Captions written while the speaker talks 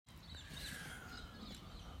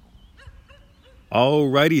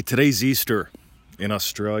Alrighty, today's Easter in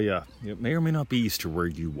Australia. It may or may not be Easter where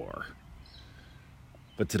you are.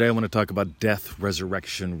 But today I want to talk about death,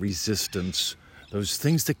 resurrection, resistance, those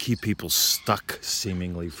things that keep people stuck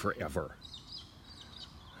seemingly forever.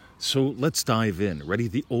 So let's dive in. Ready?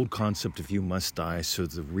 The old concept of you must die so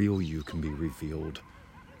the real you can be revealed,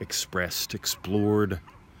 expressed, explored.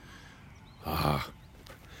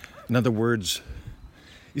 In other words,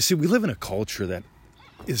 you see, we live in a culture that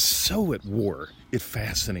is so at war, it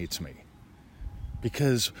fascinates me.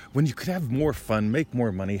 Because when you could have more fun, make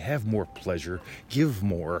more money, have more pleasure, give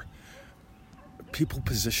more, people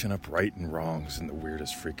position up right and wrongs in the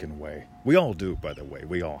weirdest freaking way. We all do, by the way.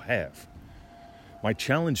 We all have. My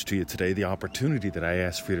challenge to you today, the opportunity that I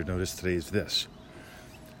ask for you to notice today is this.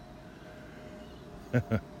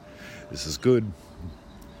 This is good.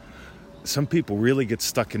 Some people really get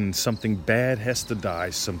stuck in something bad has to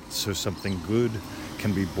die so something good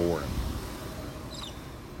can be born.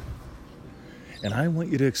 And I want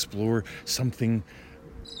you to explore something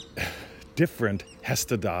different has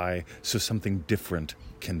to die so something different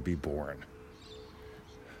can be born.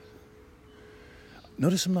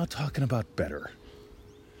 Notice I'm not talking about better.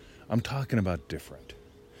 I'm talking about different.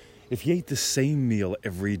 If you ate the same meal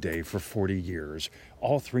every day for 40 years,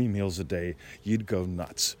 all 3 meals a day, you'd go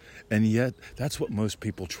nuts. And yet, that's what most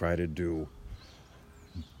people try to do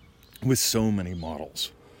with so many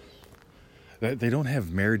models. They don't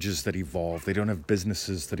have marriages that evolve. They don't have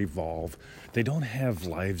businesses that evolve. They don't have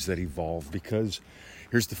lives that evolve because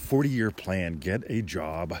here's the 40-year plan. Get a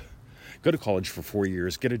job. Go to college for 4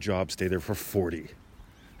 years. Get a job. Stay there for 40.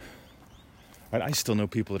 I still know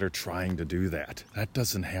people that are trying to do that. That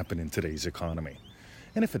doesn't happen in today's economy.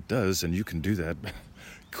 And if it does, and you can do that,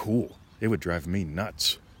 cool. It would drive me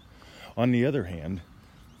nuts. On the other hand,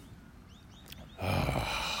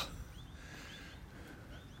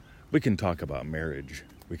 we can talk about marriage.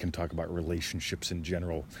 We can talk about relationships in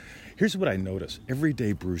general. Here's what I notice. Every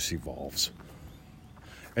day Bruce evolves.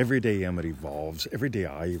 Every day Emmett evolves. Every day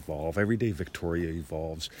I evolve. Every day Victoria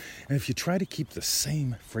evolves. And if you try to keep the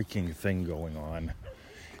same freaking thing going on,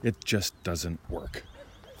 it just doesn't work.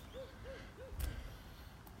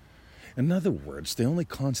 In other words, the only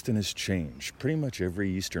constant is change. Pretty much every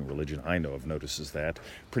Eastern religion I know of notices that.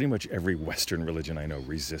 Pretty much every Western religion I know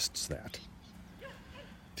resists that.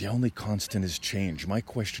 The only constant is change. My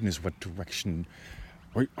question is, what direction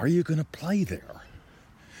are you going to play there?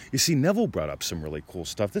 You see, Neville brought up some really cool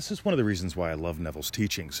stuff. This is one of the reasons why I love Neville's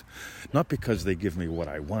teachings. Not because they give me what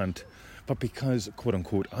I want, but because, quote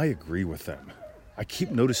unquote, I agree with them. I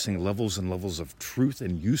keep noticing levels and levels of truth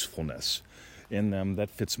and usefulness in them that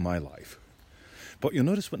fits my life. But you'll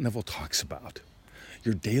notice what Neville talks about.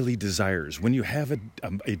 Your daily desires. When you have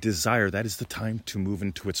a desire, that is the time to move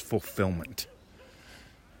into its fulfillment.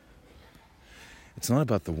 It's not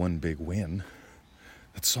about the one big win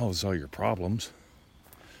that solves all your problems.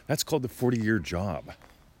 That's called the 40-year job.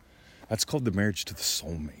 That's called the marriage to the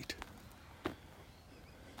soulmate.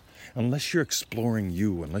 Unless you're exploring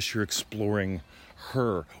you, unless you're exploring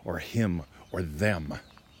her or him or them,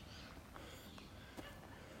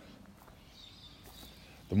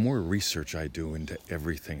 the more research I do into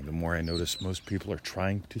everything, the more I notice most people are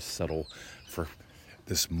trying to settle for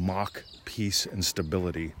this mock peace and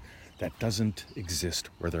stability that doesn't exist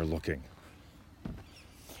where they're looking.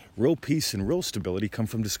 Real peace and real stability come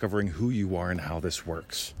from discovering who you are and how this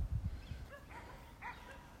works.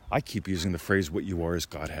 I keep using the phrase, what you are is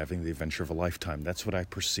God having the adventure of a lifetime. That's what I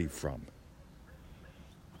perceive from.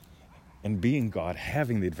 And being God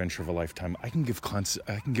having the adventure of a lifetime, I can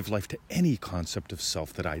give life to any concept of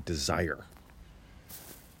self that I desire.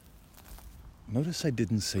 Notice I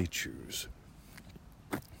didn't say choose.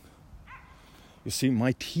 You see,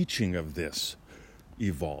 my teaching of this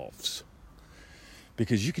evolves.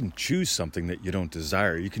 Because you can choose something that you don't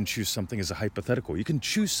desire. You can choose something as a hypothetical. You can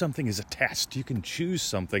choose something as a test. You can choose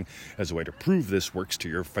something as a way to prove this works to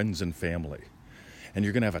your friends and family. And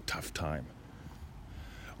you're going to have a tough time.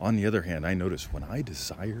 On the other hand, I notice when I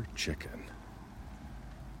desire chicken,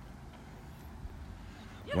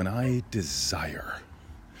 when I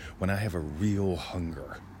have a real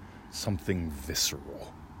hunger, something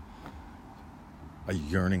visceral, a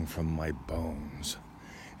yearning from my bones,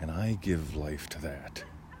 and I give life to that,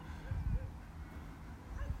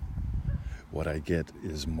 what I get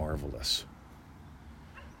is marvelous.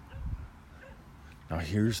 Now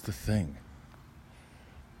here's the thing.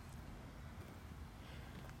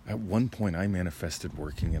 At one point I manifested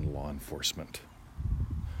working in law enforcement.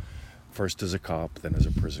 First as a cop, then as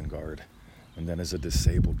a prison guard, and then as a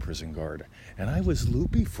disabled prison guard. And I was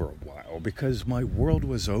loopy for a while because my world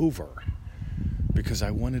was over. because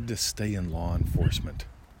I wanted to stay in law enforcement.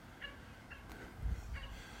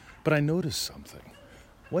 But I noticed something.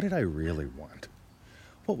 What did I really want?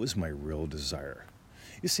 What was my real desire?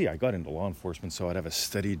 You see, I got into law enforcement so I'd have a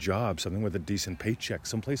steady job, something with a decent paycheck,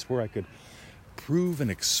 someplace where I could prove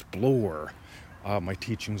and explore my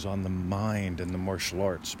teachings on the mind and the martial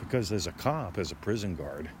arts. Because as a cop, as a prison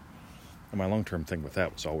guard, and my long-term thing with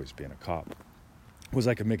that was always being a cop, was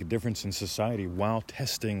I could make a difference in society while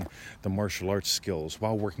testing the martial arts skills,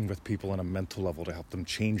 while working with people on a mental level to help them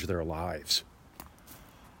change their lives.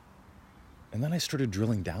 And then I started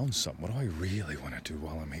drilling down some. What do I really want to do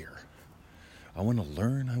while I'm here? I want to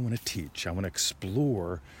learn, I want to teach, I want to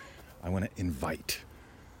explore, I want to invite.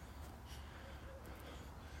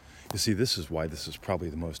 You see, this is why this is probably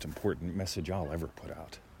the most important message I'll ever put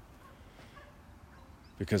out.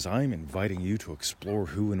 Because I'm inviting you to explore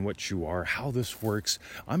who and what you are, how this works.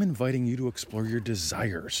 I'm inviting you to explore your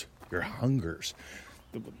desires, your hungers,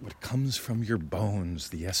 what comes from your bones,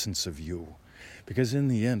 the essence of you. Because in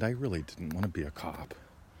the end, I really didn't want to be a cop.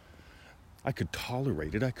 I could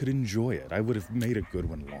tolerate it, I could enjoy it. I would have made a good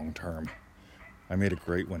one long term. I made a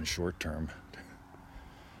great one short term.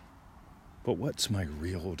 But what's my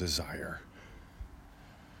real desire?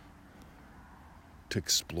 To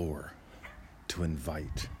explore, to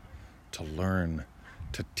invite, to learn,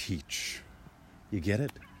 to teach. You get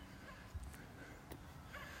it?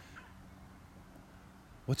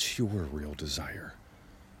 What's your real desire?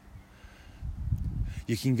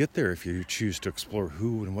 You can get there if you choose to explore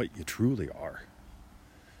who and what you truly are.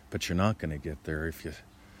 But you're not going to get there if you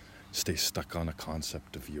stay stuck on a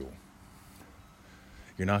concept of you.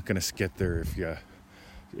 You're not going to get there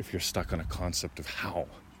if you're stuck on a concept of how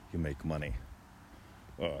you make money.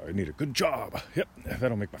 I need a good job. Yep,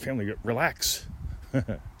 that'll make my family relax.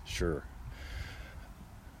 Sure.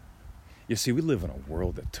 You see, we live in a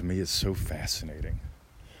world that to me is so fascinating,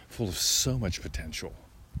 full of so much potential.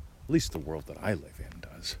 At least the world that I live in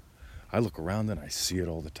does. I look around and I see it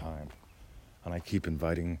all the time. And I keep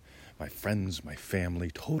inviting my friends, my family,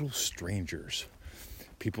 total strangers,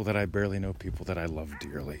 people that I barely know, people that I love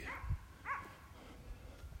dearly.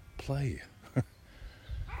 Play.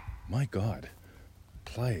 My God,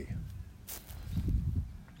 play.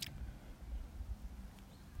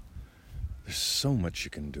 There's so much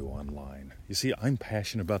you can do online. You see, I'm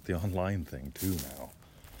passionate about the online thing too now.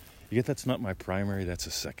 You get that's not my primary, that's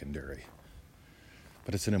a secondary.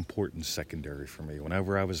 But it's an important secondary for me.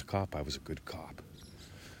 Whenever I was a cop, I was a good cop.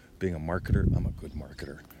 Being a marketer, I'm a good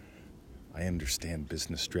marketer. I understand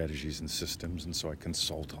business strategies and systems, and so I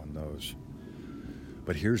consult on those.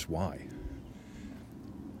 But here's why.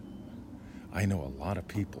 I know a lot of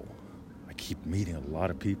people, I keep meeting a lot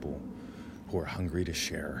of people who are hungry to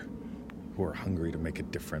share, who are hungry to make a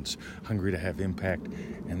difference, hungry to have impact,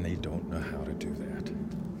 and they don't know how to do that.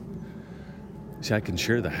 See, I can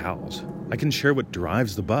share the hows. I can share what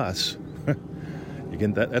drives the bus.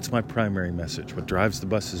 Again, that's my primary message. What drives the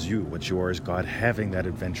bus is you. What you are is God having that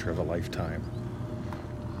adventure of a lifetime.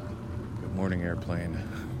 Good morning, airplane.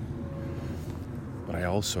 But I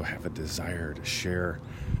also have a desire to share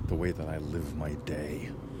the way that I live my day.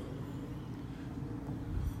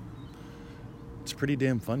 It's pretty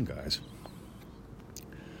damn fun, guys.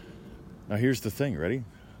 Now here's the thing, ready?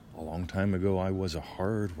 A long time ago, I was a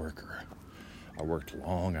hard worker. I worked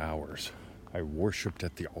long hours. I worshipped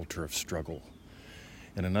at the altar of struggle.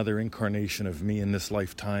 In another incarnation of me in this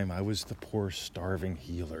lifetime, I was the poor, starving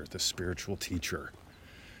healer, the spiritual teacher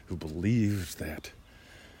who believed that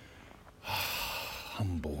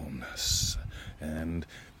humbleness and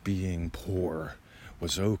being poor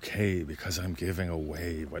was okay because I'm giving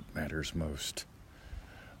away what matters most.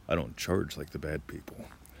 I don't charge like the bad people.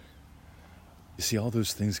 You see, all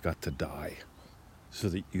those things got to die so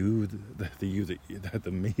that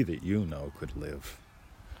the me that you know could live.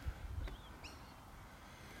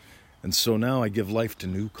 And so now I give life to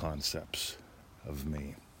new concepts of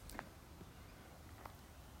me,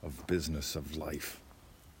 of business, of life,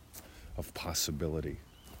 of possibility.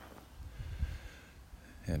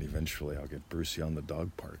 And eventually I'll get Brucey on the dog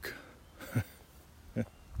park.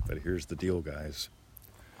 But here's the deal, guys.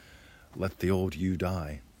 Let the old you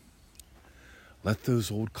die. Let those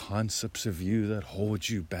old concepts of you that hold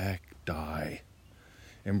you back die.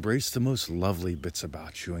 Embrace the most lovely bits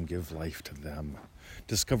about you and give life to them.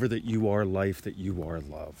 Discover that you are life, that you are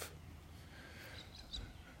love.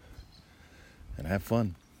 And have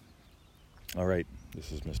fun. All right,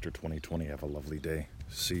 this is Mr. 2020. Have a lovely day.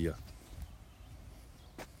 See ya.